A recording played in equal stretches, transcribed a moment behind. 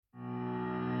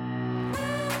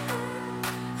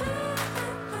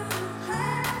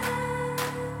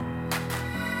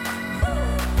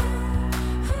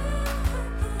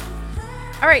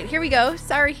All right, here we go.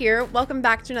 Sarah here. Welcome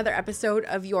back to another episode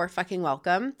of You're Fucking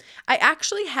Welcome. I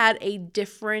actually had a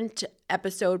different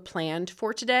episode planned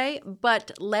for today,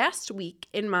 but last week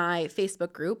in my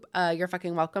Facebook group, You're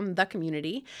Fucking Welcome, the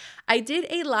community, I did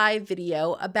a live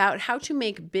video about how to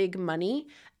make big money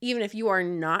even if you are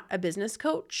not a business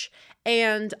coach.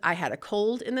 And I had a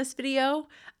cold in this video.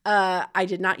 I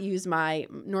did not use my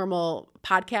normal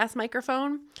podcast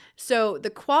microphone. So the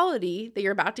quality that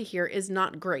you're about to hear is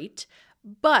not great.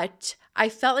 But I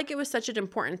felt like it was such an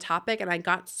important topic and I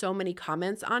got so many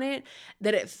comments on it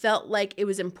that it felt like it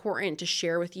was important to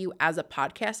share with you as a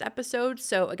podcast episode.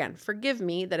 So again, forgive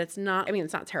me that it's not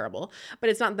terrible, but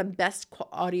it's not the best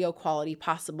audio quality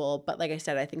possible. But like I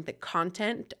said, I think the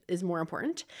content is more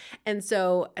important. And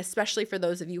so especially for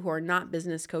those of you who are not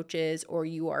business coaches or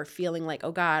you are feeling like,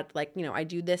 oh God, I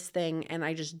do this thing and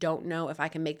I just don't know if I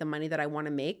can make the money that I want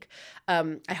to make.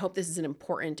 I hope this is an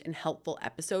important and helpful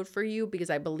episode for you, because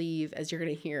I believe, as you're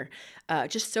going to hear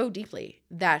just so deeply,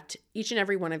 that each and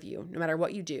every one of you, no matter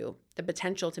what you do, the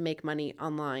potential to make money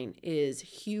online is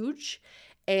huge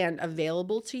and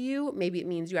available to you. Maybe it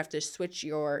means you have to switch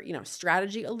your,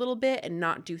 strategy a little bit and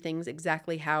not do things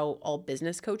exactly how all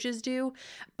business coaches do.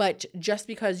 But just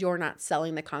because you're not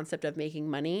selling the concept of making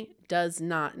money does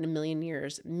not in a million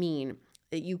years mean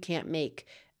that you can't make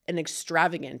an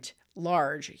extravagant,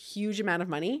 large, huge amount of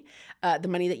money, the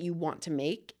money that you want to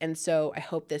make. And so I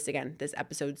hope this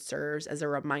episode serves as a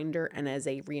reminder and as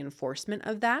a reinforcement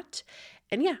of that.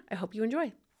 And yeah, I hope you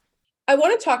enjoy. I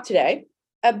want to talk today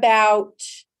about,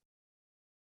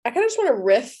 I kind of just want to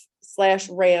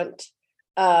riff/rant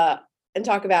and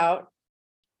talk about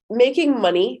making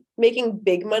money, making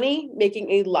big money,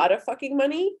 making a lot of fucking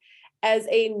money as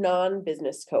a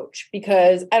non-business coach,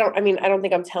 because I don't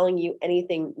think I'm telling you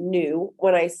anything new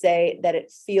when I say that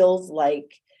it feels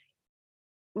like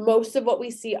most of what we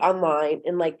see online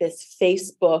in like this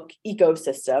Facebook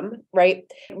ecosystem,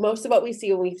 right? Most of what we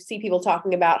see when we see people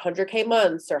talking about 100K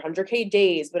months or 100K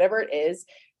days, whatever it is,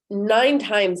 9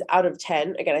 times out of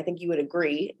 10, again, I think you would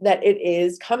agree that it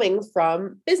is coming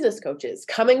from business coaches,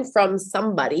 coming from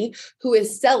somebody who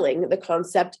is selling the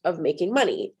concept of making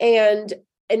money. And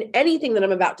anything that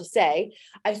I'm about to say,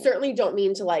 I certainly don't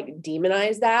mean to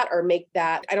demonize that or make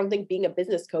that. I don't think being a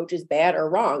business coach is bad or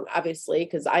wrong, obviously,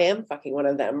 because I am fucking one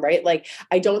of them, right?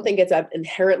 I don't think it's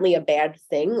inherently a bad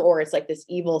thing, or it's this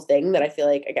evil thing that I feel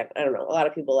like, again, I don't know, a lot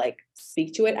of people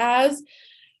speak to it as.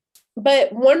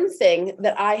 But one thing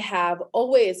that I have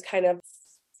always kind of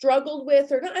struggled with,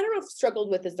 or not, I don't know if struggled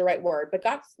with is the right word, but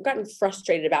gotten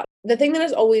frustrated about, the thing that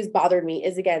has always bothered me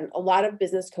is, again, a lot of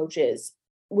business coaches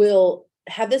will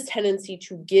have this tendency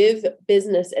to give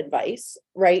business advice,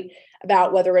 right?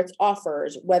 About whether it's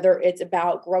offers, whether it's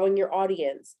about growing your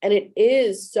audience. And it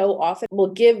is so often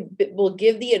will give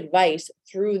the advice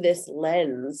through this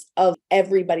lens of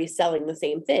everybody selling the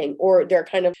same thing, or they're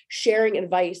kind of sharing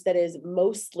advice that is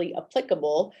mostly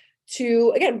applicable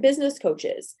to, again, business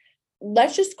coaches.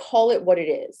 Let's just call it what it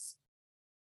is.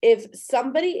 If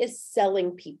somebody is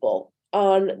selling people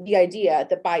on the idea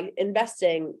that by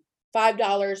investing $5,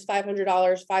 $500,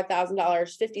 $5,000,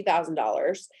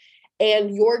 $50,000,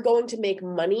 and you're going to make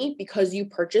money because you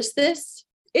purchased this,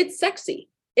 it's sexy.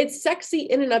 It's sexy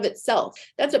in and of itself.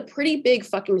 That's a pretty big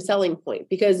fucking selling point,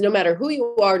 because no matter who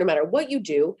you are, no matter what you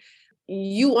do,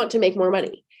 you want to make more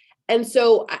money. And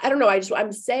so I don't know,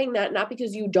 I'm saying that not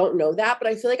because you don't know that, but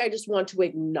I feel like I just want to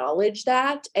acknowledge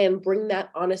that and bring that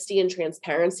honesty and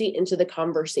transparency into the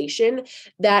conversation.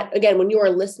 That, again, when you are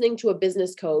listening to a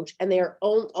business coach and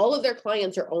all of their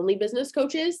clients are only business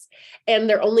coaches and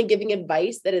they're only giving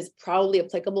advice that is probably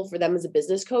applicable for them as a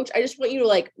business coach, I just want you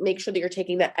to make sure that you're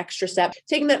taking that extra step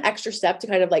to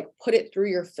kind of put it through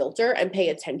your filter and pay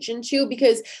attention to,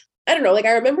 because I don't know,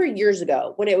 I remember years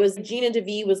ago when it was Gina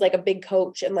DeVee was a big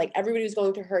coach, and everybody was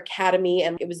going to her academy,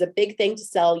 and it was a big thing to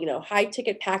sell, high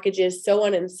ticket packages, so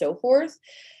on and so forth.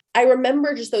 I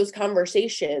remember just those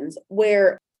conversations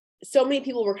where so many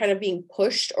people were kind of being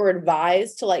pushed or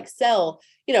advised to sell,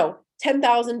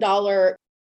 $10,000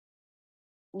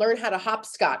 learn how to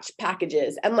hopscotch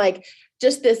packages, and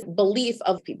just this belief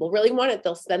of people really want it,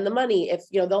 they'll spend the money, if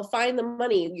they'll find the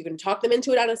money, you can talk them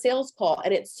into it on a sales call.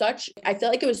 And I feel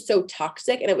like it was so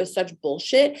toxic and it was such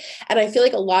bullshit. And I feel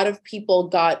like a lot of people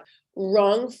got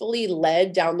wrongfully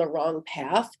led down the wrong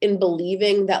path in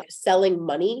believing that selling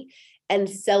money and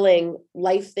selling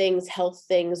life things, health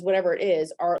things, whatever it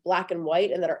is, are black and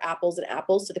white, and that are apples and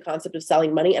apples to the concept of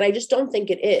selling money. And I just don't think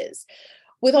it is.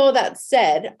 With all of that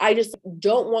said, I just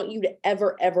don't want you to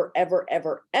ever,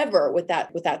 with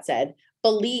that said,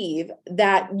 believe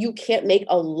that you can't make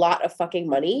a lot of fucking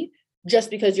money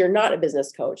just because you're not a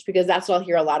business coach, because that's what I'll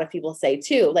hear a lot of people say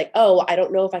too. Like, oh, I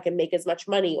don't know if I can make as much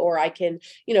money or I can,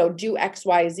 do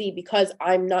XYZ because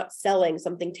I'm not selling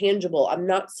something tangible. I'm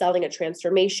not selling a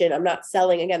transformation. I'm not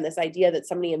selling, again, this idea that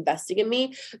somebody investing in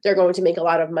me, they're going to make a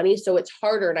lot of money. So it's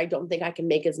harder. And I don't think I can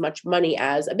make as much money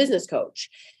as a business coach.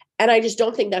 And I just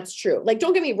don't think that's true. Like,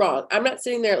 don't get me wrong. I'm not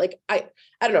sitting there like, I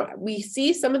don't know. We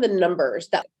see some of the numbers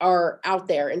that are out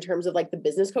there in terms of like the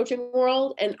business coaching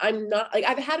world. And I'm not like,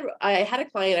 I had a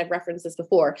client, I've referenced this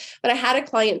before, but I had a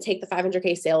client take the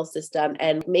 500K sales system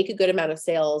and make a good amount of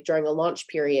sales during a launch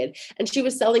period. And she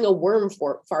was selling a worm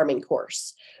farming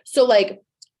course. So like,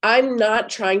 I'm not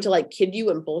trying to like kid you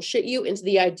and bullshit you into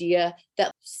the idea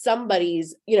that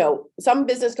somebody's, some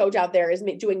business coach out there is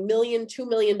doing $1 million, $2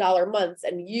 million months,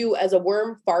 and you as a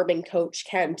worm farming coach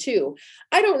can too.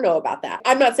 I don't know about that.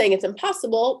 I'm not saying it's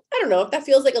impossible. I don't know if that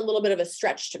feels like a little bit of a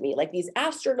stretch to me, like these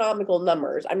astronomical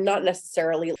numbers. I'm not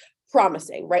necessarily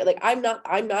promising, right? Like I'm not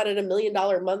at $1 million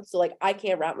month. So like, I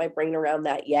can't wrap my brain around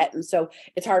that yet. And so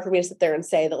it's hard for me to sit there and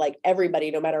say that like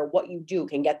everybody, no matter what you do,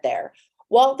 can get there.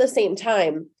 While at the same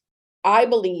time, I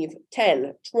believe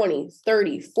 10, 20,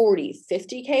 30, 40,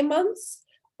 50K months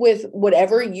with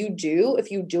whatever you do,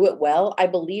 if you do it well, I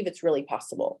believe it's really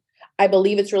possible. I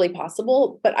believe it's really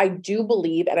possible, but I do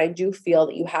believe and I do feel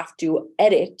that you have to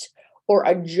edit or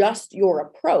adjust your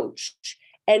approach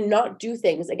and not do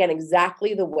things, again,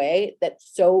 exactly the way that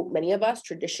so many of us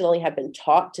traditionally have been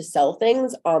taught to sell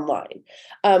things online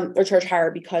or charge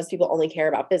higher because people only care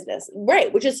about business,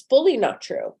 right? Which is fully not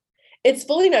true. It's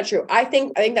fully not true. I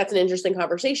think that's an interesting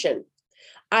conversation.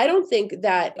 I don't think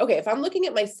that, okay, if I'm looking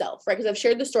at myself, right? Because I've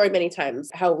shared the story many times,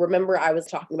 how remember I was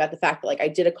talking about the fact that like I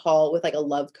did a call with like a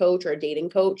love coach or a dating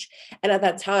coach. And at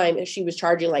that time, she was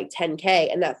charging like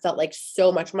 10K and that felt like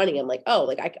so much money. I'm like, oh,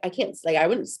 like I can't, like I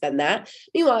wouldn't spend that.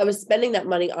 Meanwhile, I was spending that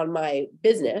money on my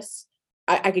business.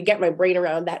 I could get my brain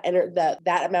around that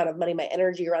amount of money, my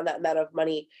energy around that amount of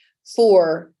money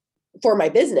for my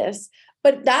business.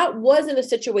 But that wasn't a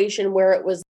situation where it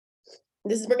was,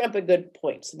 this is bringing up a good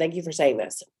point. So thank you for saying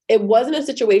this. It wasn't a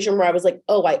situation where I was like,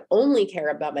 oh, I only care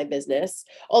about my business.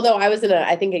 Although I was in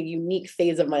I think a unique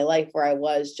phase of my life where I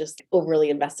was just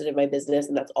overly invested in my business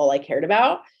and that's all I cared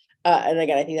about. And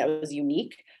again, I think that was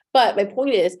unique. But my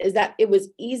point is that it was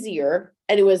easier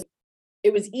and it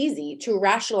was easy to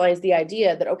rationalize the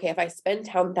idea that, okay, if I spend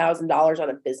 $10,000 on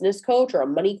a business coach or a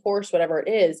money course, whatever it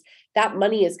is, that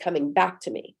money is coming back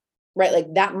to me, right?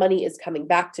 Like that money is coming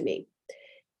back to me.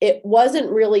 It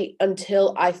wasn't really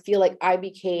until I feel like I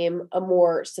became a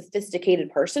more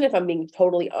sophisticated person, if I'm being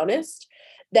totally honest,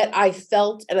 that I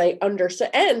felt and I understood,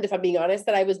 and if I'm being honest,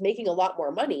 that I was making a lot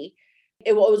more money.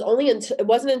 It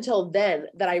wasn't until then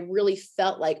that I really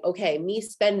felt like, okay, me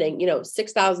spending,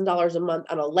 $6,000 a month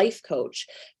on a life coach,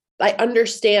 I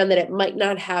understand that it might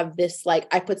not have this,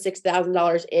 like I put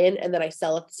 $6,000 in and then I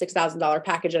sell a $6,000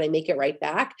 package and I make it right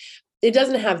back. It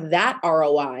doesn't have that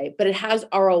ROI, but it has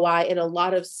ROI in a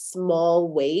lot of small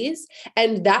ways.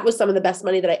 And that was some of the best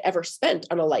money that I ever spent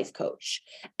on a life coach.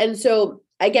 And so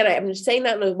again, I'm just saying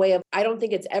that in a way of, I don't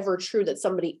think it's ever true that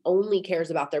somebody only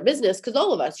cares about their business, because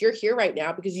all of us, you're here right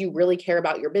now because you really care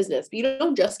about your business, but you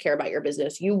don't just care about your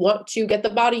business. You want to get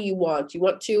the body you want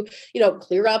to,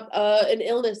 clear up an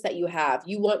illness that you have.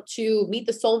 You want to meet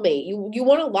the soulmate. You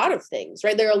want a lot of things,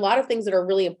 right? There are a lot of things that are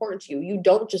really important to you. You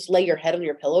don't just lay your head on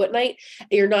your pillow at night and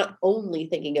you're not only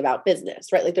thinking about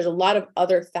business, right? Like there's a lot of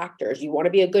other factors. You want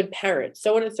to be a good parent,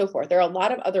 so on and so forth. There are a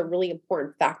lot of other really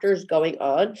important factors going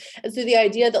on. And so the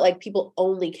idea that like people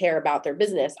only care about their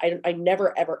business, I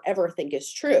never, ever think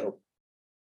is true.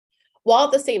 While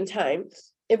at the same time,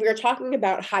 if we're talking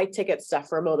about high ticket stuff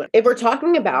for a moment, if we're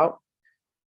talking about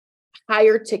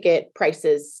higher ticket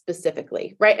prices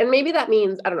specifically, right? And maybe that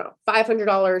means, I don't know, $500,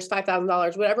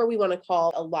 $5,000, whatever we want to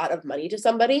call a lot of money to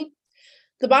somebody.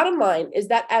 The bottom line is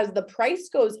that as the price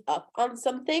goes up on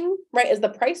something, right? As the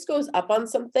price goes up on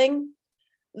something,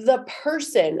 the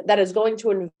person that is going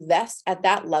to invest at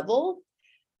that level,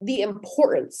 the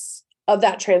importance of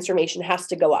that transformation has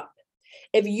to go up.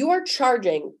 If you are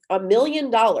charging $1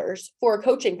 million for a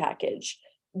coaching package,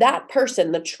 that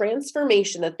person, the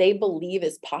transformation that they believe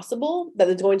is possible, that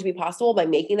is going to be possible by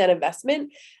making that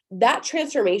investment, that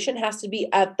transformation has to be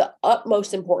at the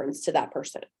utmost importance to that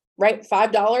person, right?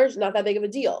 $5, not that big of a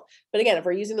deal. But again, if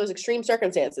we're using those extreme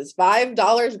circumstances,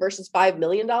 $5 versus $5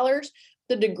 million,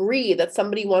 the degree that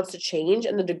somebody wants to change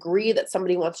and the degree that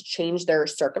somebody wants to change their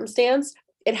circumstance,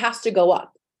 it has to go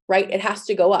up, right? It has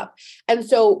to go up. And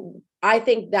so I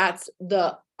think that's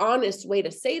the honest way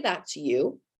to say that to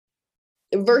you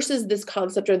versus this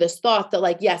concept or this thought that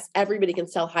like, yes, everybody can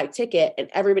sell high ticket and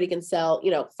everybody can sell,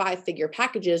 5-figure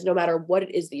packages, no matter what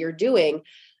it is that you're doing.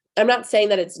 I'm not saying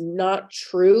that it's not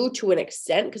true to an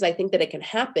extent, because I think that it can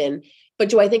happen, but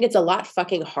do I think it's a lot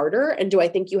fucking harder? And do I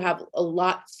think you have a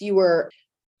lot fewer,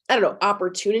 I don't know,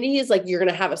 opportunities? Like you're going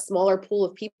to have a smaller pool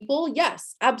of people?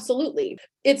 Yes, absolutely.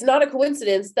 It's not a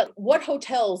coincidence that what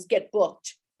hotels get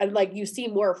booked and like you see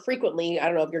more frequently, I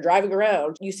don't know if you're driving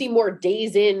around, you see more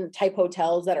days in type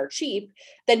hotels that are cheap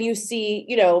than you see,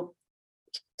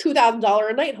 $2,000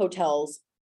 a night hotels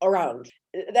around.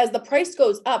 As the price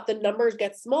goes up, the numbers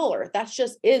get smaller. That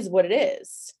just is what it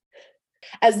is.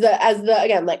 As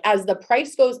the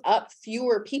price goes up,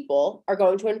 fewer people are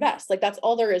going to invest. Like that's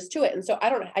all there is to it. And so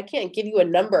I can't give you a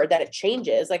number that it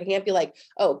changes. Like I can't be like,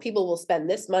 oh, people will spend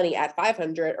this money at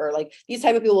 500, or like these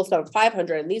type of people will spend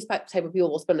 500 and these type of people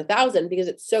will spend 1,000, because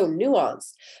it's so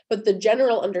nuanced. But the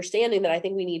general understanding that I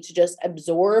think we need to just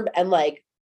absorb and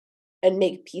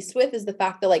make peace with is the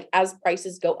fact that like as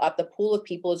prices go up, the pool of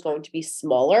people is going to be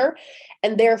smaller,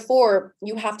 and therefore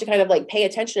you have to kind of like pay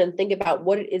attention and think about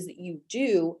what it is that you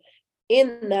do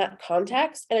in that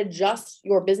context and adjust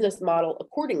your business model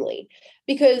accordingly.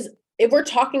 Because if we're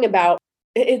talking about,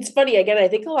 it's funny, again, I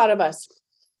think a lot of us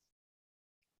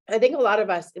in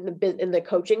the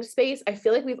coaching space, I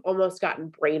feel like we've almost gotten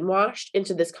brainwashed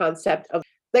into this concept of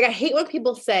like, I hate when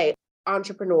people say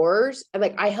entrepreneurs and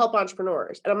like, I help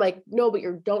entrepreneurs. And I'm like, no, but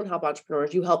you don't help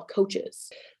entrepreneurs, you help coaches,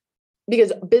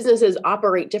 because businesses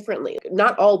operate differently.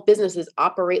 Not all businesses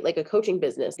operate like a coaching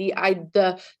business. The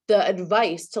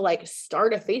advice to like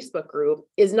start a Facebook group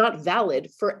is not valid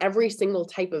for every single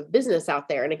type of business out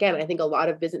there. And again, I think a lot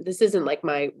of business, this isn't like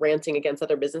my ranting against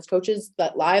other business coaches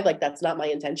that live, like that's not my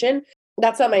intention.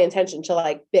 That's not my intention to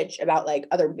like bitch about like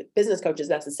other business coaches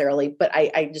necessarily, but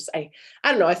I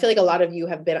don't know. I feel like a lot of you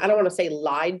have been, I don't want to say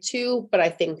lied to, but I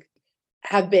think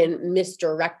have been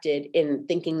misdirected in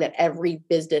thinking that every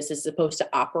business is supposed to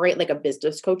operate like a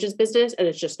business coach's business. And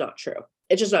it's just not true.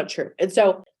 It's just not true. And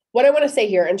so what I want to say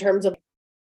here in terms of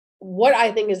what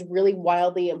I think is really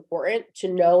wildly important to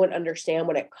know and understand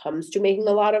when it comes to making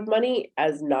a lot of money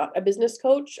as not a business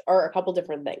coach are a couple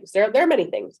different things. There are many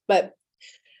things, but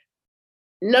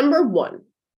number one,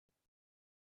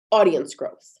 audience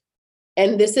growth.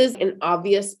 And this is an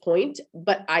obvious point,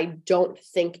 but I don't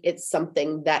think it's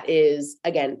something that is,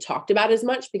 again, talked about as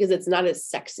much because it's not as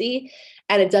sexy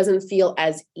and it doesn't feel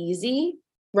as easy,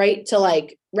 right, to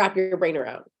like wrap your brain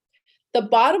around. The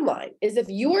bottom line is if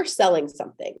you are selling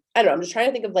something, I don't know, I'm just trying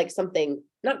to think of like something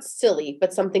not silly,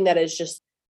 but something that is just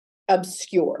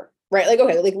obscure, right? Like,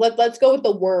 okay, like let's go with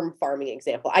the worm farming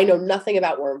example. I know nothing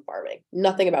about worm farming,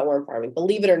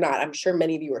 believe it or not. I'm sure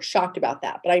many of you are shocked about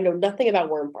that, but I know nothing about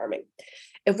worm farming.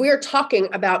 If we are talking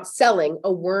about selling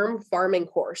a worm farming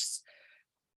course,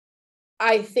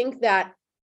 I think that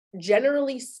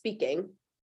generally speaking,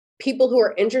 people who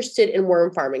are interested in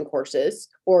worm farming courses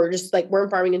or just like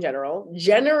worm farming in general,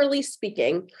 generally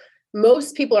speaking,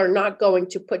 most people are not going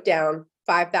to put down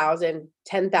 5,000,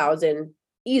 10,000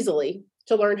 easily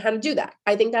to learn how to do that.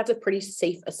 I think that's a pretty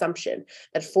safe assumption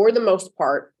that for the most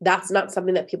part, that's not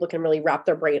something that people can really wrap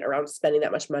their brain around spending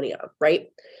that much money on,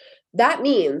 right? That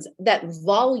means that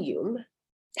volume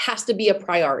has to be a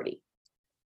priority.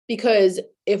 Because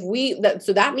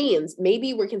that means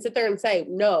maybe we can sit there and say,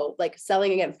 no, like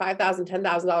selling again, $5,000,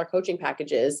 $10,000 coaching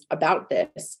packages about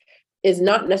this is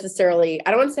not necessarily,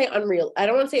 I don't want to say unreal. I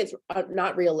don't want to say it's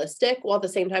not realistic. While at the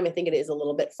same time, I think it is a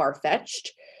little bit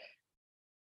far-fetched.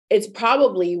 It's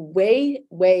probably way,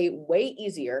 way, way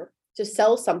easier to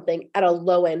sell something at a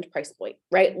low end price point,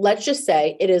 right? Let's just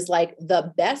say it is like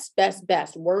the best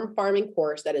worm farming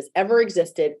course that has ever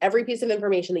existed, every piece of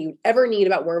information that you'd ever need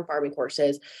about worm farming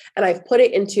courses. And I've put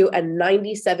it into a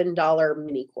 $97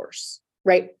 mini course,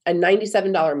 right? A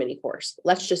 $97 mini course.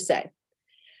 Let's just say,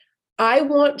 I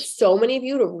want so many of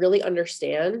you to really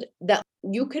understand that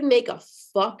you can make a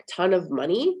fuck ton of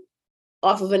money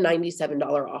off of a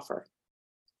 $97 offer.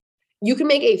 You can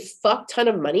make a fuck ton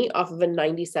of money off of a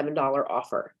 $97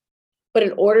 offer. But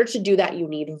in order to do that, you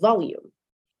need volume.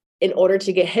 In order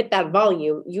to hit that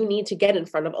volume, you need to get in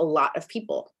front of a lot of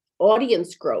people.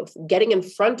 Audience growth, getting in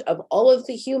front of all of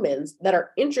the humans that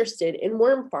are interested in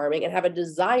worm farming and have a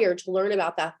desire to learn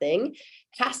about that thing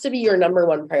has to be your number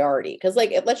one priority. Because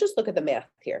like, let's just look at the math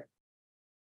here.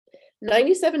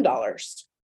 $97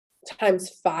 times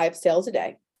 5 sales a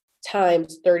day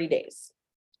times 30 days,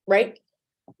 right?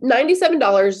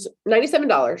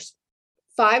 $97,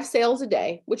 5 sales a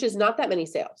day, which is not that many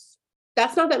sales.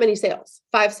 That's not that many sales,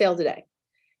 5 sales a day.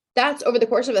 That's over the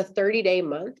course of a 30-day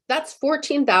month. That's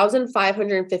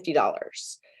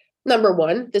 $14,550. Number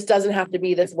one, this doesn't have to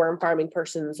be this worm farming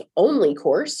person's only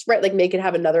course, right? Like they could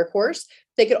have another course.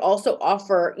 They could also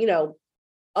offer,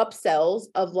 upsells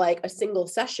of like a single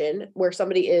session where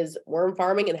somebody is worm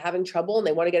farming and having trouble and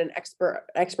they want to get an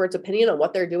expert's opinion on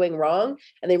what they're doing wrong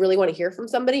and they really want to hear from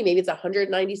somebody. Maybe it's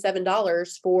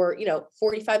 $197 for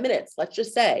 45 minutes, let's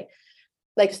just say.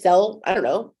 Like sell, I don't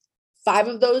know, 5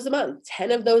 of those a month,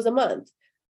 10 of those a month.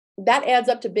 That adds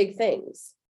up to big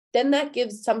things. Then that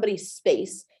gives somebody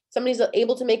space. Somebody's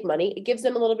able to make money. It gives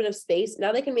them a little bit of space.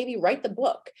 Now they can maybe write the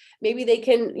book. Maybe they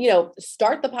can,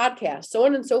 start the podcast, so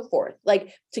on and so forth,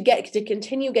 like to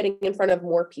continue getting in front of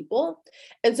more people.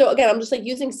 And so again, I'm just like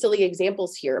using silly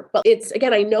examples here, but it's,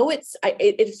 again, I know it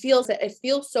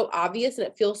feels so obvious and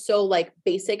it feels so like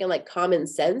basic and like common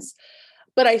sense,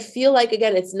 but I feel like,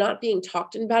 again, it's not being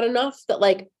talked about enough that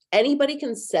like anybody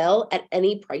can sell at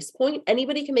any price point.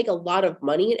 Anybody can make a lot of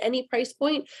money at any price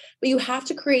point, but you have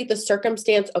to create the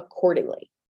circumstance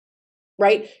accordingly,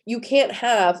 right? You can't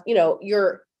have,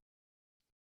 your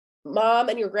mom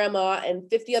and your grandma and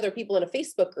 50 other people in a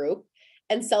Facebook group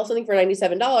and sell something for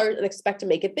 $97 and expect to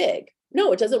make it big.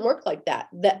 No, it doesn't work like that.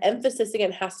 The emphasis,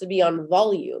 again, has to be on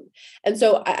volume. And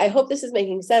so I hope this is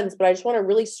making sense, but I just want to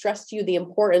really stress to you the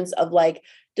importance of like,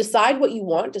 decide what you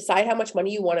want, decide how much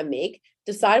money you want to make,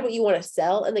 decide what you want to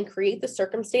sell, and then create the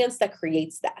circumstance that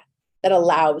creates that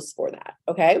allows for that.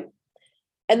 Okay.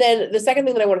 And then the second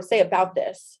thing that I want to say about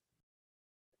this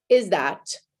is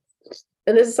that,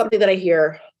 and this is something that I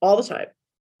hear all the time.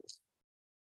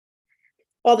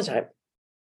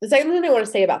 The second thing I want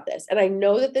to say about this, and I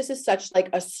know that this is such like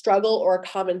a struggle or a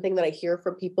common thing that I hear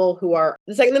from people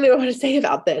the second thing I want to say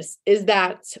about this is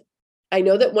that I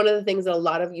know that one of the things that a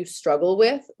lot of you struggle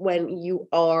with when you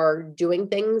are doing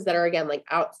things that are, again, like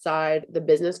outside the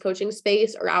business coaching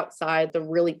space or outside the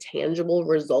really tangible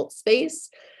result space.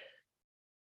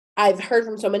 I've heard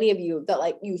from so many of you that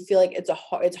like you feel like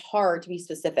it's hard to be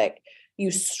specific. You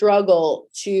struggle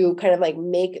to kind of like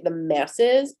make the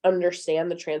masses understand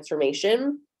the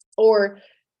transformation,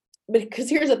 because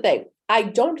here's the thing.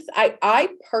 I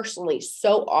personally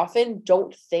so often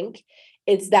don't think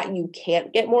it's that you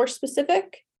can't get more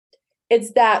specific.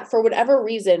 It's that for whatever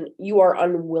reason, you are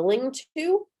unwilling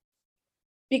to,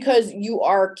 because you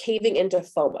are caving into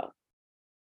FOMO.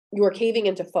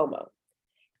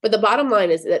 But the bottom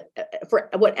line is that for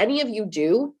what any of you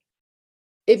do,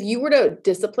 if you were to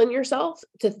discipline yourself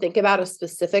to think about a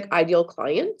specific ideal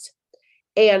client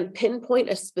and pinpoint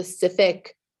a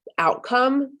specific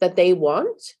outcome that they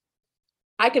want,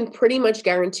 I can pretty much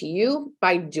guarantee you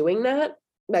by doing that,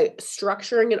 by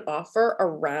structuring an offer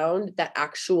around that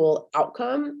actual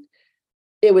outcome,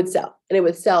 it would sell, and it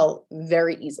would sell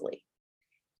very easily.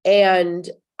 And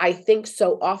I think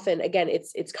so often, again,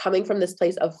 it's coming from this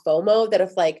place of FOMO that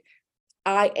if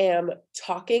I am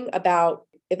talking about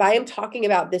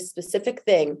this specific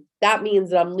thing, that means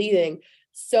that I'm leaving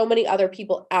so many other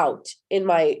people out in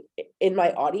my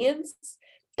audience.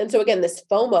 And so again, this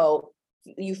FOMO,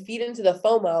 you feed into the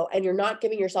FOMO and you're not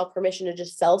giving yourself permission to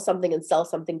just sell something and sell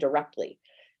something directly.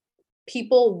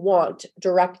 People want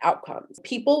direct outcomes.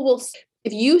 People will,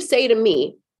 if you say to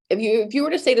me, if you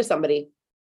were to say to somebody,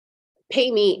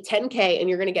 pay me $10K and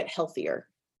you're going to get healthier,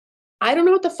 I don't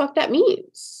know what the fuck that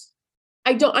means.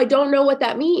 I don't know what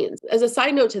that means. As a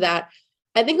side note to that,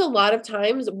 I think a lot of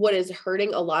times what is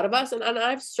hurting a lot of us, and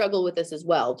I've struggled with this as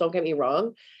well, don't get me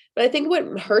wrong, but I think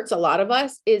what hurts a lot of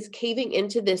us is caving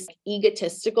into this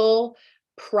egotistical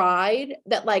pride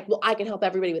that well, I can help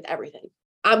everybody with everything.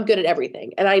 I'm good at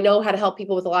everything. And I know how to help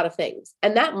people with a lot of things.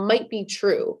 And that might be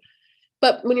true.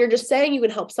 But when you're just saying you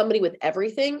can help somebody with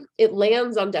everything, it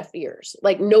lands on deaf ears.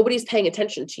 Like nobody's paying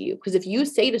attention to you. Because if you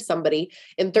say to somebody,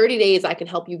 in 30 days, I can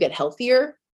help you get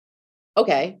healthier.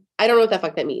 Okay. I don't know what the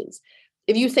fuck that means.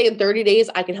 If you say in 30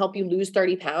 days, I can help you lose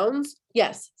 30 pounds,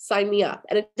 yes, sign me up.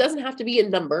 And it doesn't have to be a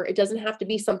number. It doesn't have to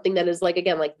be something that is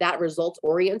that results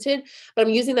oriented. But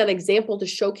I'm using that example to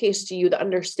showcase to you the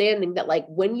understanding that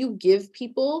when you give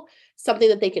people something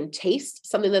that they can taste,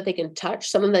 something that they can touch,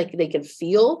 something that they can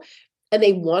feel, and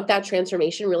they want that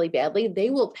transformation really badly, they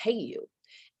will pay you.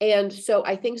 And so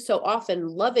I think so often,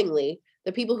 lovingly,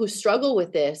 the people who struggle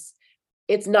with this,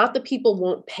 it's not the people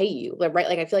won't pay you, right?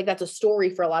 I feel like that's a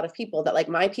story for a lot of people that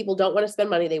my people don't want to spend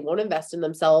money. They won't invest in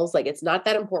themselves. It's not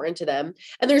that important to them.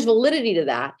 And there's validity to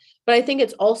that. But I think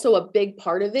it's also a big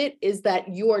part of it is that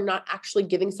you are not actually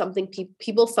giving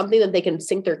people something that they can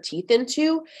sink their teeth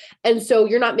into. And so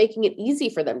you're not making it easy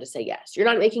for them to say yes. You're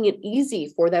not making it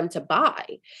easy for them to buy.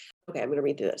 Okay, I'm going to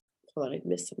read through this. Hold on, I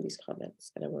missed some of these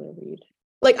comments and I want to read.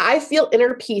 I feel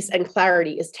inner peace and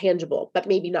clarity is tangible, but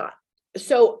maybe not.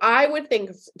 So I would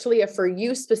think, Talia, for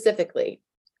you specifically,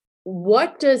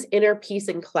 what does inner peace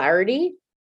and clarity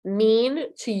mean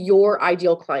to your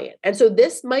ideal client? And so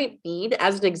this might mean,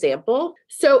 as an example,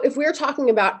 so if we're talking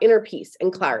about inner peace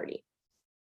and clarity,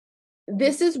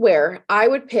 this is where I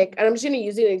would pick, and I'm just going to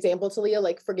use an example, Talia,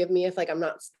 like, forgive me if like I'm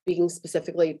not speaking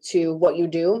specifically to what you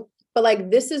do, but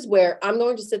like, this is where I'm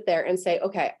going to sit there and say,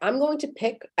 okay, I'm going to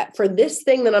pick for this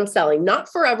thing that I'm selling, not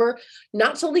forever,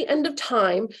 not till the end of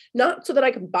time, not so that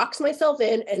I can box myself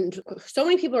in. And so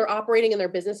many people are operating in their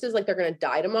businesses like they're going to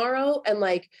die tomorrow. And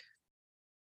like,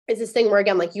 it's this thing where,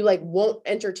 again, like, you like won't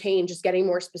entertain just getting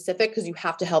more specific because you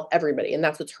have to help everybody, and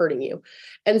that's what's hurting you.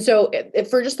 And so if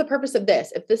for just the purpose of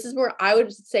this, if this is where I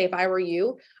would say, if I were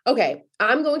you, okay,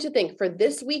 I'm going to think for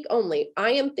this week only,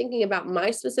 I am thinking about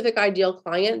my specific ideal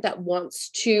client that wants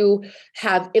to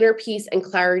have inner peace and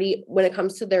clarity when it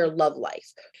comes to their love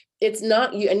life. It's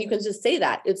not you, and you can just say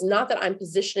that. It's not that I'm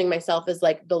positioning myself as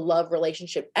like the love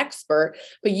relationship expert,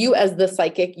 but you as the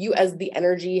psychic, you as the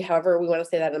energy, however we want to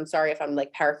say that. I'm sorry if I'm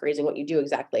like paraphrasing what you do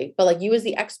exactly, but like, you as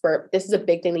the expert, this is a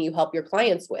big thing that you help your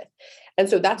clients with. And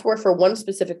so that's where for one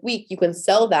specific week, you can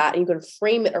sell that and you can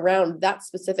frame it around that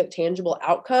specific tangible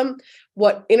outcome,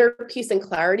 what inner peace and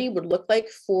clarity would look like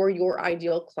for your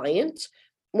ideal client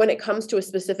when it comes to a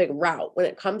specific route, when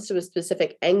it comes to a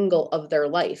specific angle of their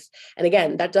life. And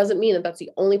again, that doesn't mean that that's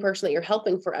the only person that you're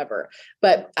helping forever.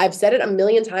 But I've said it a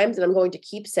million times and I'm going to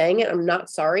keep saying it. I'm not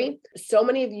sorry. So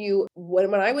many of you,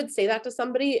 when I would say that to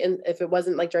somebody, and if it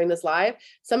wasn't like during this live,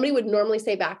 somebody would normally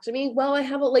say back to me, well, I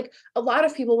have a lot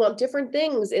of people want different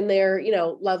things in their,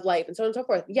 love life and so on and so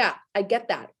forth. Yeah, I get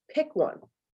that. Pick one.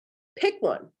 Pick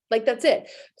one. Like, that's it.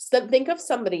 So think of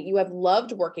somebody you have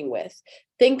loved working with.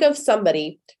 Think of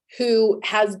somebody who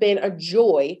has been a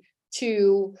joy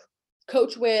to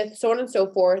coach with, so on and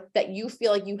so forth, that you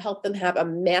feel like you help them have a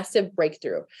massive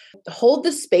breakthrough. Hold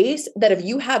the space that if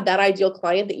you have that ideal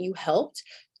client that you helped,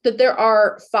 that there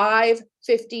are 5,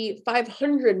 50,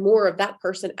 500 more of that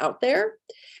person out there.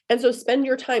 And so spend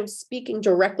your time speaking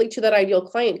directly to that ideal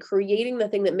client, creating the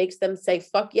thing that makes them say,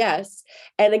 fuck yes.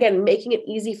 And again, making it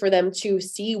easy for them to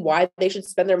see why they should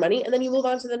spend their money. And then you move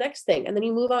on to the next thing. And then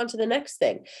you move on to the next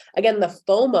thing. Again, the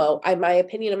FOMO, my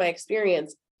opinion and my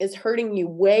experience, is hurting you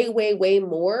way, way, way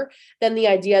more than the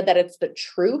idea that it's the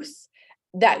truth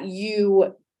that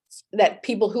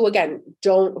people who, again,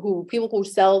 people who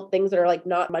sell things that are like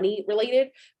not money related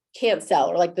can't sell,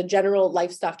 or like the general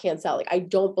life stuff can't sell. Like, I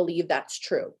don't believe that's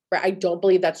true, right? I don't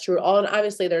believe that's true at all. And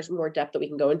obviously there's more depth that we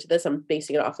can go into this. I'm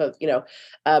basing it off of,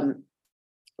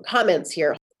 comments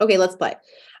here. Okay, let's play.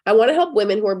 I want to help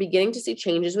women who are beginning to see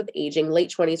changes with aging,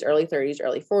 late 20s, early 30s,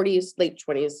 early 40s, late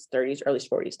 20s, 30s, early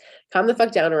 40s. Calm the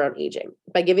fuck down around aging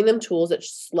by giving them tools that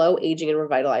slow aging and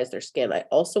revitalize their skin. I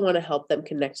also want to help them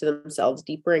connect to themselves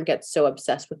deeper and get so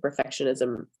obsessed with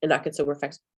perfectionism and not get so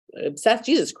obsessed.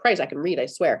 Jesus Christ, I can read, I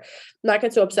swear. Not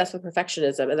get so obsessed with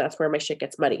perfectionism, and that's where my shit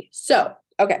gets muddy. So,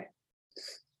 okay.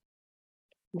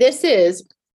 This is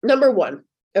number one.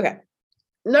 Okay.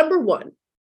 Number one,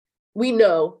 we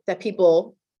know that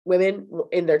women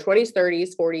in their 20s,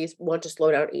 30s, 40s want to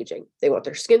slow down aging. They want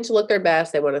their skin to look their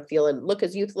best. They want to feel and look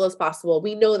as youthful as possible.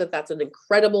 We know that that's an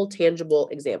incredible, tangible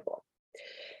example.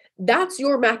 That's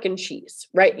your mac and cheese,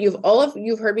 right?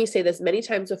 You've heard me say this many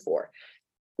times before.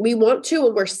 We want to,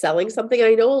 when we're selling something, and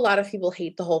I know a lot of people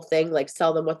hate the whole thing, like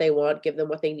sell them what they want, give them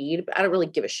what they need, but I don't really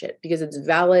give a shit because it's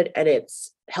valid and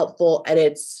it's helpful and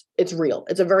it's real.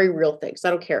 It's a very real thing. So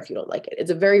I don't care if you don't like it. It's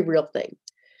a very real thing.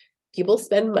 People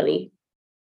spend money.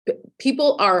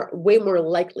 People are way more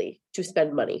likely to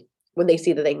spend money when they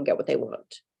see that they can get what they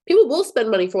want. People will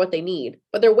spend money for what they need,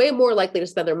 but they're way more likely to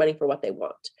spend their money for what they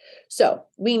want. So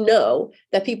we know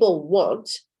that people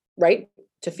want, right,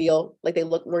 to feel like they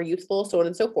look more youthful, so on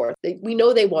and so forth. We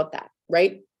know they want that,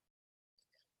 right?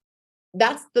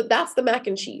 That's the mac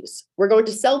and cheese. We're going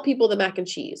to sell people the mac and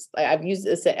cheese. I've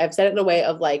said it in a way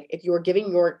of like, if you're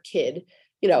giving your kid,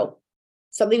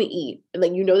 something to eat, and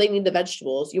then they need the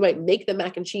vegetables, you might make the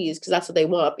mac and cheese because that's what they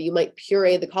want, but you might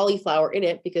puree the cauliflower in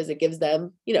it because it gives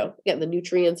them, again, the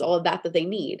nutrients, all of that they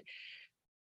need.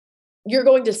 You're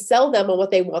going to sell them on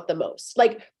what they want the most.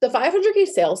 Like the 500K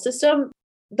sales system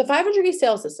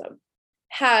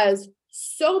has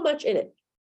so much in it,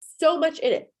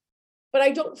 but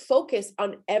I don't focus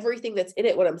on everything that's in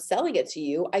it when I'm selling it to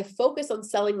you. I focus on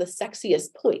selling the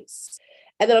sexiest points.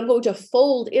 And then I'm going to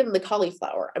fold in the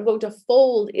cauliflower. I'm going to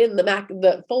fold in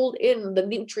the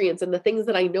nutrients and the things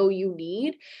that I know you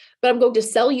need, but I'm going to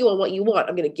sell you on what you want.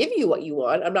 I'm going to give you what you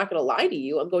want. I'm not going to lie to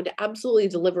you. I'm going to absolutely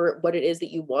deliver what it is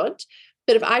that you want.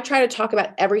 But if I try to talk about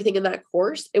everything in that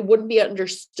course, it wouldn't be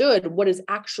understood what is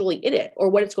actually in it or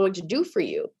what it's going to do for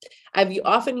you. I've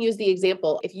often used the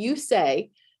example, if you say,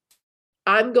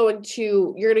 you're going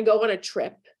to go on a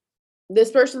trip.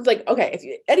 This person's like,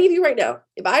 okay, any of you right now,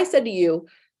 if I said to you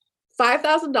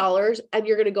 $5,000 and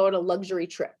you're going to go on a luxury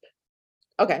trip,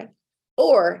 okay,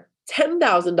 or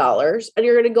 $10,000 and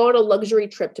you're going to go on a luxury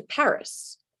trip to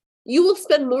Paris, you will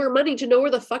spend more money to know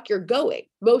where the fuck you're going.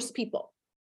 Most people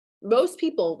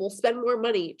will spend more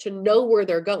money to know where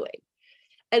they're going.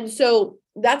 And so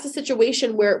that's a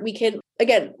situation where we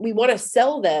want to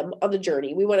sell them on the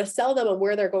journey. We want to sell them on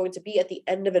where they're going to be at the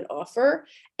end of an offer.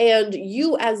 And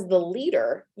you, as the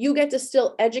leader, you get to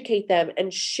still educate them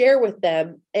and share with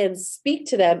them and speak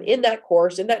to them in that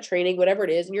course, in that training, whatever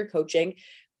it is, in your coaching,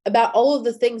 about all of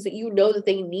the things that you know that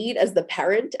they need as the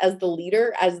parent, as the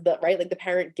leader, right? Like the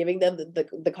parent giving them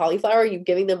the cauliflower, you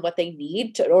giving them what they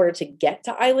need in order to get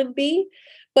to Island B.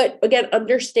 But again,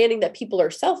 understanding that people are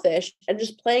selfish and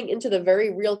just playing into the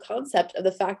very real concept of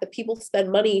the fact that people spend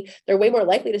money, they're way more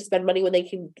likely to spend money when they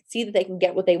can see that they can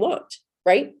get what they want,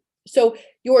 right? So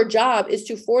your job is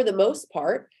to, for the most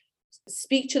part,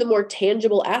 speak to the more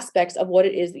tangible aspects of what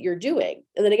it is that you're doing.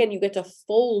 And then again, you get to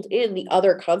fold in the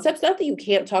other concepts, not that you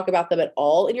can't talk about them at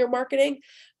all in your marketing,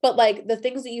 but like the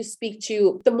things that you speak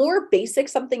to, the more basic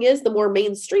something is, the more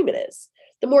mainstream it is.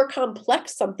 The more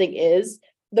complex something is,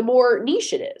 the more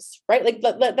niche it is, right? Like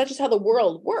that's just how the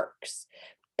world works.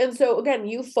 And so again,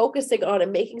 you focusing on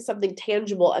and making something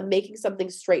tangible and making something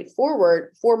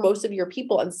straightforward for most of your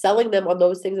people and selling them on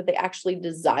those things that they actually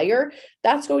desire,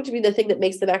 that's going to be the thing that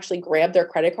makes them actually grab their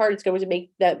credit card. It's going to make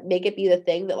it be the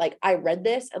thing that like, I read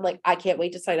this and like, I can't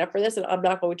wait to sign up for this and I'm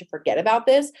not going to forget about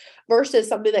this, versus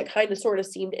something that kind of sort of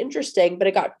seemed interesting, but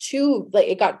it got too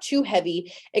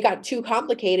heavy, it got too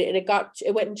complicated, and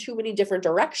it went in too many different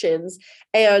directions,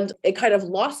 and it kind of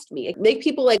lost me. Make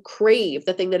people like crave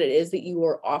the thing that it is that you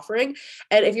are offering.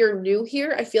 And if you're new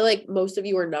here, I feel like most of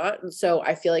you are not. And so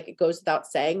I feel like it goes without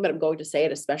saying, but I'm going to say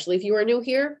it, especially if you are new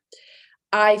here.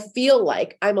 I feel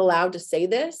like I'm allowed to say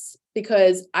this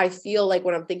because I feel like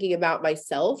when I'm thinking about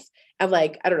myself and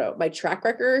like, I don't know, my track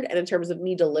record and in terms of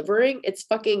me delivering, it's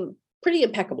fucking pretty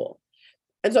impeccable.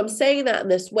 And so I'm saying that in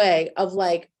this way of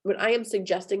like, when I am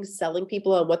suggesting selling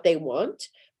people on what they want,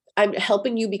 I'm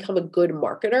helping you become a good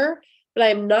marketer, but I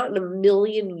am not in a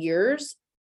million years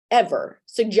ever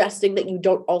suggesting that you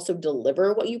don't also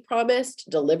deliver what you promised,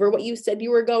 deliver what you said you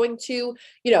were going to,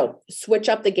 switch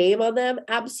up the game on them.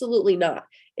 Absolutely not.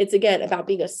 It's again about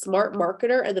being a smart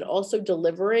marketer and then also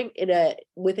delivering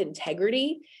with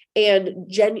integrity and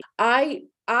I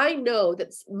know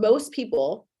that most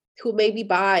people who maybe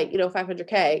buy,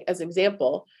 500K as an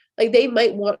example, like they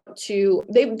might want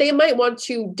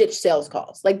to ditch sales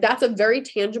calls. Like that's a very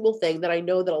tangible thing that I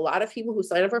know that a lot of people who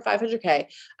sign up for 500K,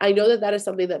 I know that is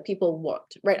something that people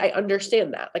want, right? I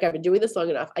understand that. Like I've been doing this long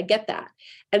enough. I get that.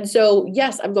 And so,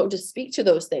 yes, I'm going to speak to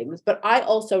those things, but I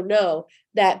also know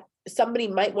that somebody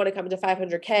might want to come to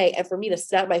 500K and for me to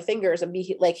snap my fingers and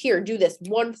be like, here, do this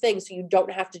one thing so you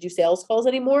don't have to do sales calls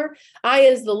anymore. I,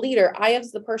 as the leader, I,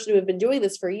 as the person who have been doing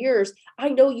this for years, I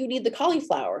know you need the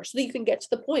cauliflower so that you can get to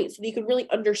the point, so that you can really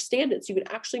understand it, so you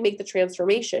can actually make the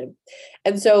transformation.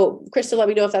 And so, Krista, let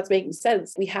me know if that's making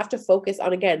sense. We have to focus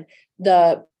on, again,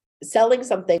 the selling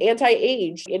something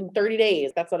anti-age in 30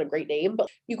 days. That's not a great name,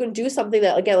 but you can do something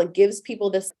that again, like gives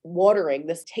people this watering,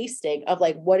 this tasting of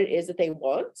like what it is that they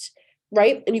want,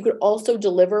 right? And you could also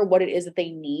deliver what it is that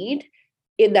they need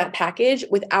in that package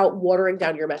without watering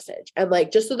down your message. And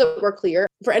like, just so that we're clear,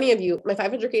 for any of you, my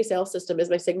 500K sales system is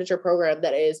my signature program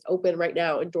that is open right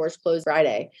now and doors close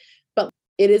Friday. But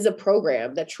it is a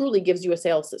program that truly gives you a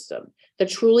sales system that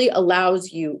truly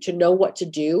allows you to know what to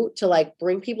do to like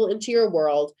bring people into your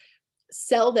world,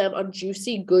 sell them on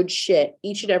juicy, good shit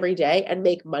each and every day and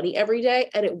make money every day.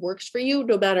 And it works for you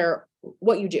no matter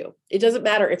what you do. It doesn't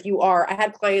matter if I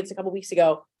had clients a couple weeks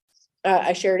ago.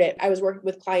 I shared it. I was working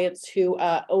with clients who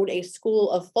own a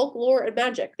school of folklore and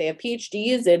magic. They have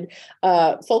PhDs in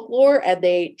folklore and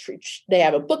they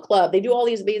have a book club. They do all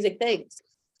these amazing things.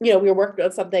 We were working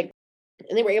on something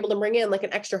and they were able to bring in like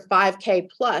an extra 5K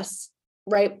plus,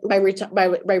 right? By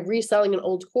reselling an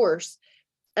old course.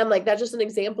 And like, that's just an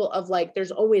example of like, there's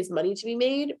always money to be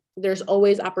made. There's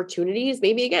always opportunities.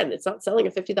 Maybe again, it's not selling a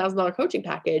 $50,000 coaching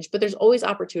package, but there's always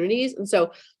opportunities. And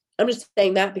so I'm just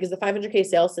saying that because the 500K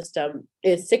sales system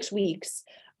is 6 weeks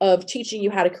of teaching you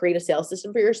how to create a sales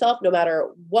system for yourself, no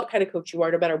matter what kind of coach you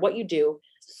are, no matter what you do.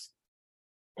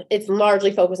 It's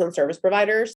largely focused on service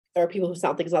providers or people who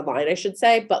sell things online, I should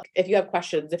say. But if you have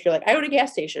questions, if you're like, I own a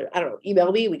gas station, I don't know,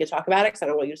 email me, we can talk about it because I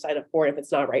don't want you to sign up for it if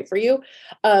it's not right for you.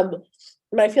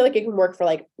 But I feel like it can work for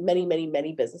like many, many,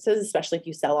 many businesses, especially if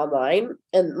you sell online.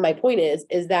 And my point is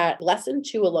that lesson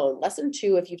two,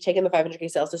 if you've taken the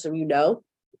 500K sales system,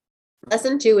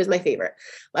 Lesson 2 is my favorite.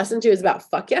 Lesson 2 is about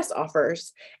fuck yes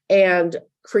offers and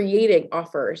creating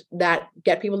offers that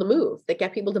get people to move, that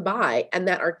get people to buy, and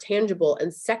that are tangible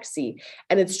and sexy.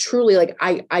 And it's truly like,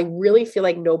 I really feel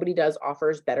like nobody does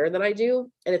offers better than I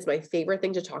do. And it's my favorite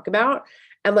thing to talk about.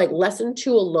 And like lesson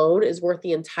 2 alone is worth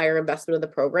the entire investment of the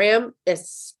program,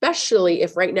 especially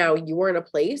if right now you are in a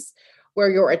place where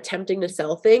you're attempting to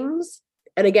sell things.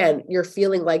 And again, you're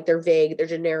feeling like they're vague, they're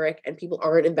generic, and people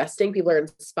aren't investing. People are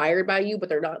inspired by you, but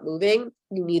they're not moving.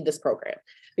 You need this program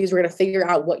because we're going to figure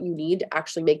out what you need to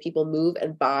actually make people move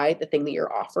and buy the thing that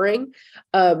you're offering.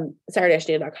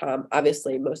 Sarah-Dan.com.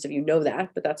 Obviously, most of you know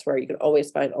that, but that's where you can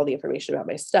always find all the information about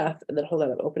my stuff. And then hold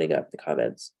on, I'm opening up the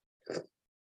comments.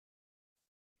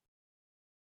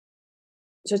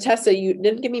 So Tessa, you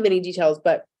didn't give me many details,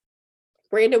 but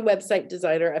brand and website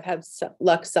designer. I've had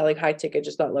luck selling high ticket,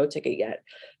 just not low ticket yet.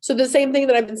 So the same thing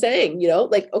that I've been saying,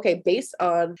 like, okay, based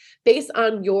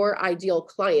on your ideal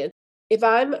client, if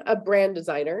I'm a brand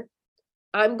designer,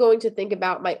 I'm going to think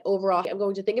about my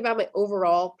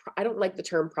overall, I don't like the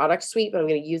term product suite, but I'm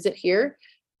going to use it here.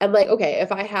 And like, okay,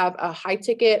 if I have a high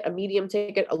ticket, a medium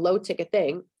ticket, a low ticket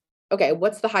thing, okay,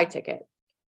 what's the high ticket?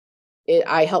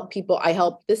 I help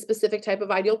this specific type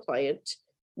of ideal client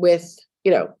with,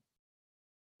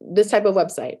 this type of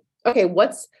website. Okay,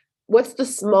 what's the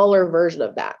smaller version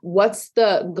of that? What's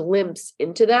the glimpse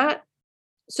into that?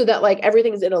 So that like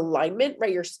everything's in alignment,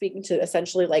 right? You're speaking to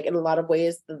essentially like in a lot of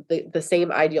ways the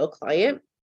same ideal client.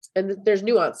 And there's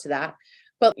nuance to that.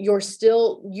 But you're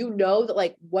still, that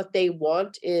like what they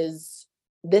want is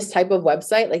this type of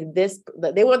website, like this,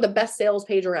 they want the best sales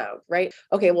page around, right?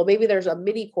 Okay, well, maybe there's a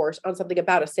mini course on something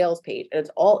about a sales page and it's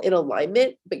all in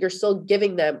alignment, but you're still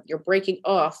giving them, you're breaking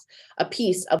off a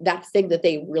piece of that thing that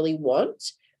they really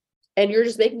want. And you're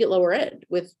just making it lower end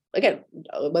with, again,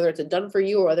 whether it's a done for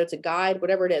you or whether it's a guide,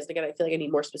 whatever it is. And again, I feel like I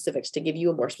need more specifics to give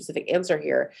you a more specific answer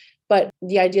here. But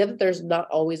the idea that there's not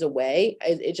always a way,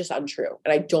 it's just untrue.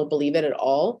 And I don't believe it at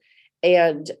all.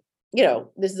 And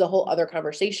this is a whole other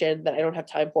conversation that I don't have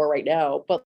time for right now,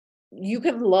 but you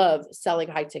can love selling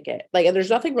high ticket. Like, and there's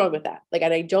nothing wrong with that. Like,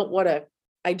 and I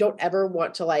don't ever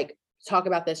want to like talk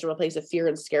about this from a place of fear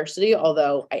and scarcity,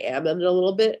 although I am in a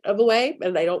little bit of a way,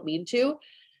 and I don't mean to.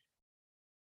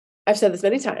 I've said this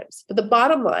many times, but the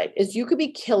bottom line is you could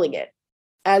be killing it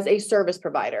as a service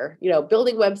provider,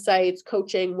 building websites,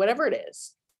 coaching, whatever it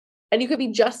is. And you could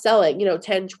be just selling,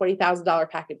 $10,000, $20,000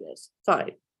 packages.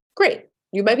 Fine. Great.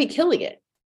 You might be killing it.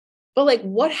 But like,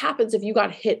 what happens if you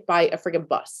got hit by a friggin'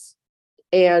 bus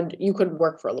and you couldn't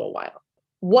work for a little while?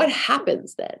 What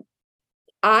happens then?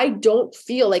 I don't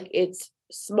feel like it's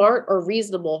smart or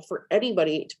reasonable for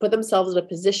anybody to put themselves in a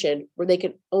position where they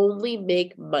can only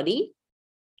make money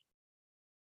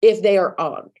if they are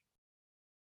on.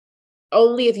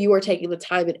 Only if you are taking the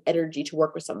time and energy to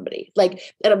work with somebody. Like,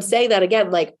 and I'm saying that again,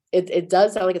 like it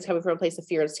does sound like it's coming from a place of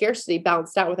fear and scarcity,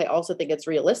 balanced out with I also think it's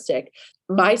realistic.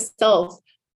 Myself,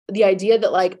 the idea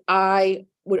that like I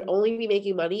would only be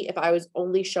making money if I was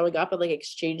only showing up and like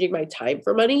exchanging my time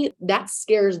for money, that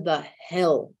scares the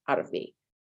hell out of me.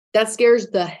 That scares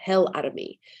the hell out of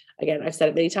me. Again, I've said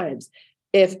it many times.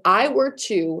 If I were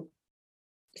to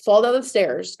fall down the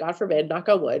stairs, God forbid, knock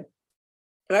on wood,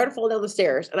 if I were to fall down the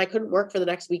stairs and I couldn't work for the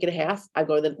next week and a half, I'm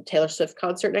going to the Taylor Swift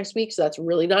concert next week. So that's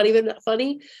really not even that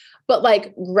funny. But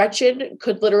like Gretchen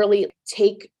could literally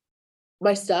take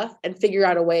my stuff and figure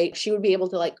out a way. She would be able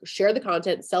to like share the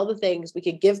content, sell the things. We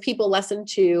could give people lesson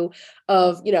 2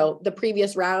 of, the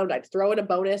previous round. I'd throw in a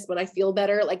bonus when I feel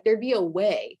better. Like there'd be a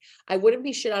way. I wouldn't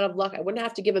be shit out of luck. I wouldn't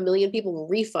have to give a million people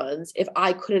refunds if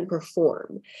I couldn't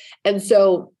perform. And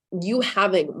so you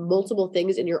having multiple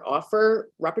things in your offer,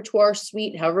 repertoire,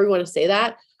 suite, however you want to say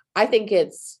that, I think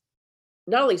it's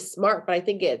not only smart, but I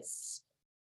think it's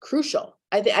crucial.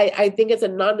 I think it's a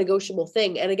non-negotiable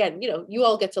thing. And again, you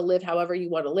all get to live however you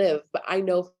want to live, but I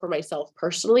know for myself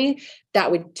personally,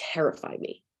 that would terrify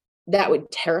me. That would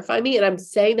terrify me. And I'm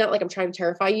saying that like I'm trying to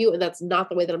terrify you, and that's not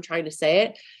the way that I'm trying to say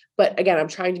it. But again, I'm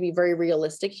trying to be very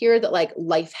realistic here that like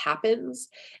life happens,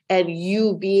 and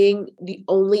you being the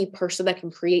only person that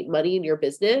can create money in your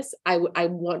business, I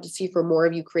want to see for more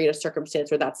of you create a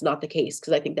circumstance where that's not the case,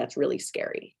 because I think that's really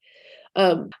scary.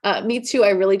 Me too. I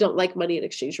really don't like money in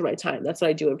exchange for my time. That's what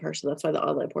I do in person. That's why the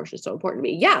online portion is so important to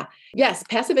me. Yeah. Yes.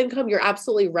 Passive income. You're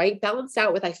absolutely right. Balanced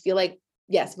out with, I feel like,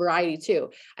 yes, variety too.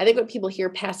 I think when people hear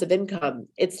passive income,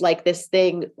 it's like this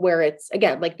thing where it's,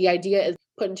 again, like the idea is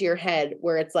put into your head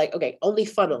where it's like, okay, only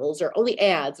funnels or only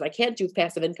ads. And I can't do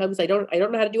passive income because I don't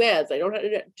know how to do ads. I don't know how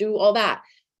to do all that.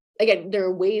 Again, there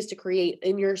are ways to create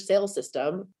in your sales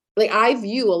system Like, I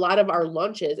view a lot of our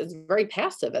launches as very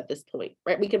passive at this point,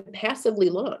 right? We can passively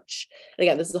launch. And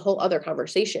again, this is a whole other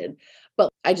conversation.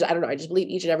 But I don't know. I just believe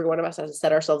each and every one of us has to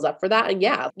set ourselves up for that. And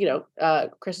yeah,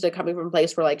 Krista coming from a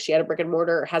place where like she had a brick and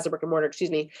mortar, or has a brick and mortar, excuse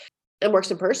me, and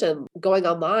works in person, going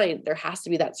online, there has to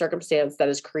be that circumstance that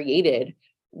is created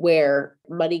where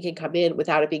money can come in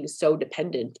without it being so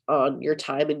dependent on your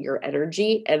time and your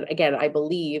energy. And again, I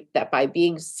believe that by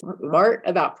being smart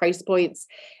about price points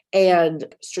and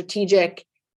strategic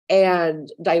and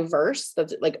diverse,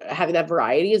 that's like having that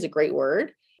variety is a great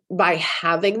word. By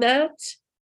having that,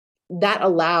 that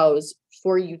allows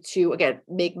for you to, again,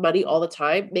 make money all the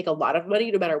time, make a lot of money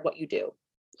no matter what you do.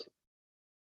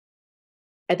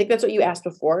 I think that's what you asked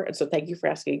before. And so thank you for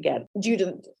asking again. Do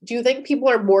you think people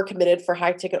are more committed for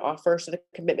high ticket offers? So the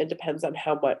commitment depends on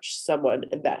how much someone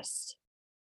invests?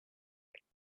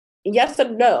 Yes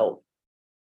and no.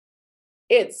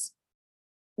 It's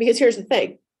because here's the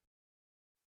thing.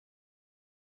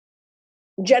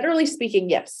 Generally speaking,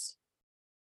 yes.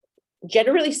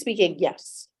 Generally speaking,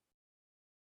 yes.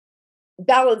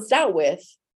 Balanced out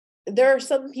with, there are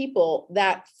some people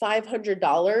that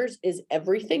 $500 is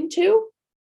everything to.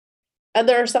 And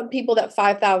there are some people that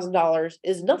 $5,000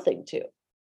 is nothing to.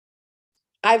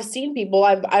 I've seen people,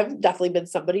 I've definitely been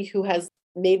somebody who has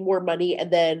made more money. And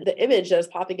then the image that is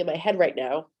popping in my head right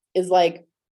now is like,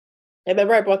 I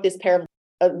remember I bought this pair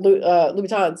of Louis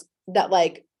Vuittons that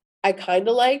like I kind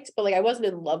of liked, but like I wasn't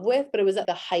in love with, but it was at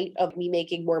the height of me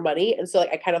making more money. And so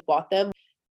like I kind of bought them,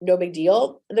 no big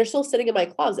deal. And they're still sitting in my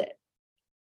closet.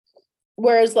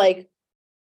 Whereas like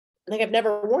I've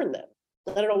never worn them.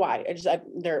 I don't know why.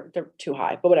 They're too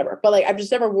high, but whatever. But like, I've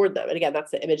just never worn them. And again, that's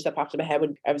the image that popped in my head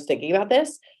when I was thinking about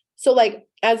this. So like,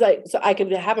 so I can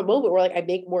have a moment where like I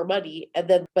make more money and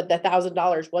then, but that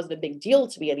 $1,000 wasn't a big deal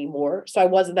to me anymore. So I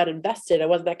wasn't that invested. I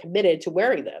wasn't that committed to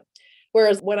wearing them.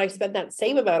 Whereas when I spent that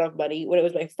same amount of money, when it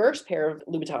was my first pair of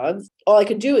Louis Vuittons, all I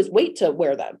could do is wait to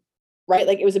wear them. Right.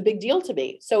 Like it was a big deal to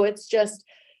me. So it's just,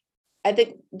 I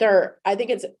think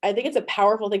it's a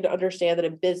powerful thing to understand that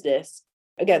in business,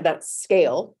 again, that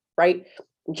scale, right?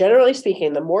 Generally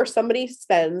speaking, the more somebody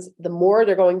spends, the more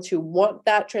they're going to want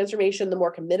that transformation, the more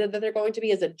committed that they're going to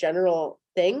be as a general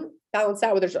thing. Balanced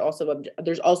out with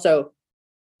there's also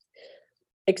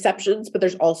exceptions, but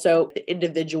there's also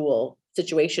individual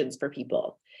situations for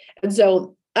people. And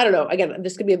so I don't know, again,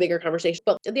 this could be a bigger conversation,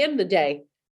 but at the end of the day,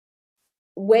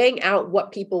 weighing out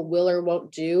what people will or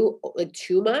won't do like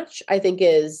too much, I think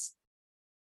is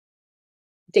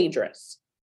dangerous.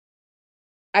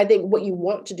 I think what you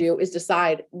want to do is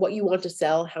decide what you want to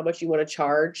sell, how much you want to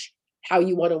charge, how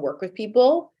you want to work with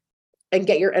people, and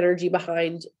get your energy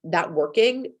behind that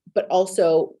working, but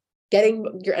also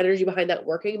getting your energy behind that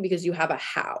working because you have a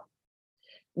how.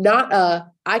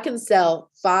 Not I can sell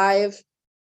 5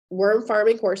 worm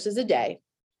farming courses a day,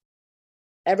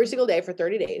 every single day for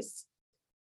 30 days.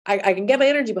 I can get my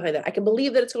energy behind that. I can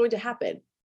believe that it's going to happen.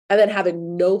 And then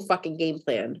having no fucking game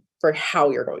plan for how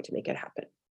you're going to make it happen.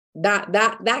 That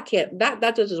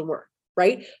just doesn't work,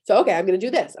 right? So, okay, I'm going to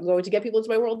do this. I'm going to get people into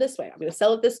my world this way. I'm going to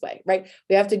sell it this way, right?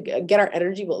 We have to get our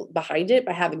energy behind it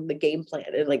by having the game plan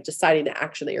and like deciding the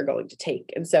action that you're going to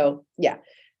take. And so, yeah,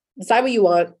 decide what you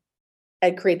want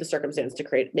and create the circumstance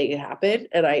to make it happen.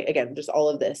 And again, just all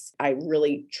of this, I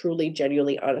really, truly,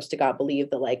 genuinely, honest to God, believe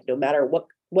that like, no matter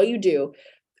what you do,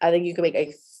 I think you can make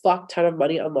a fuck ton of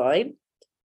money online,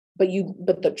 but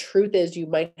the truth is you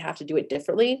might have to do it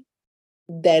differently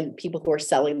than people who are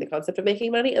selling the concept of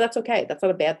making money. And that's okay. That's not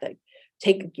a bad thing.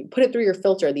 Put it through your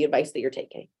filter, the advice that you're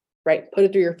taking, right? Put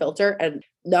it through your filter and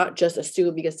not just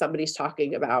assume because somebody's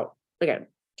talking about, again,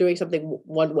 doing something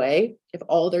one way. If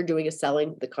all they're doing is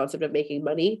selling the concept of making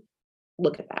money,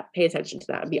 look at that, pay attention to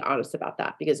that and be honest about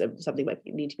that because something might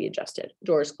need to be adjusted.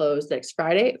 Doors close next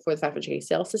Friday for the 500K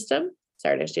sales system,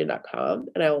 SarahNashDan.com.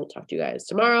 And I will talk to you guys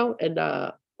tomorrow and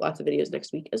lots of videos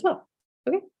next week as well.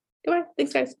 Okay. Goodbye.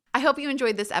 Thanks, guys. I hope you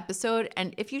enjoyed this episode.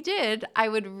 And if you did, I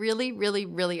would really, really,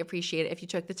 really appreciate it if you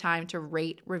took the time to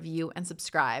rate, review, and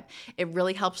subscribe. It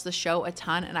really helps the show a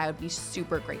ton, and I would be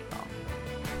super grateful.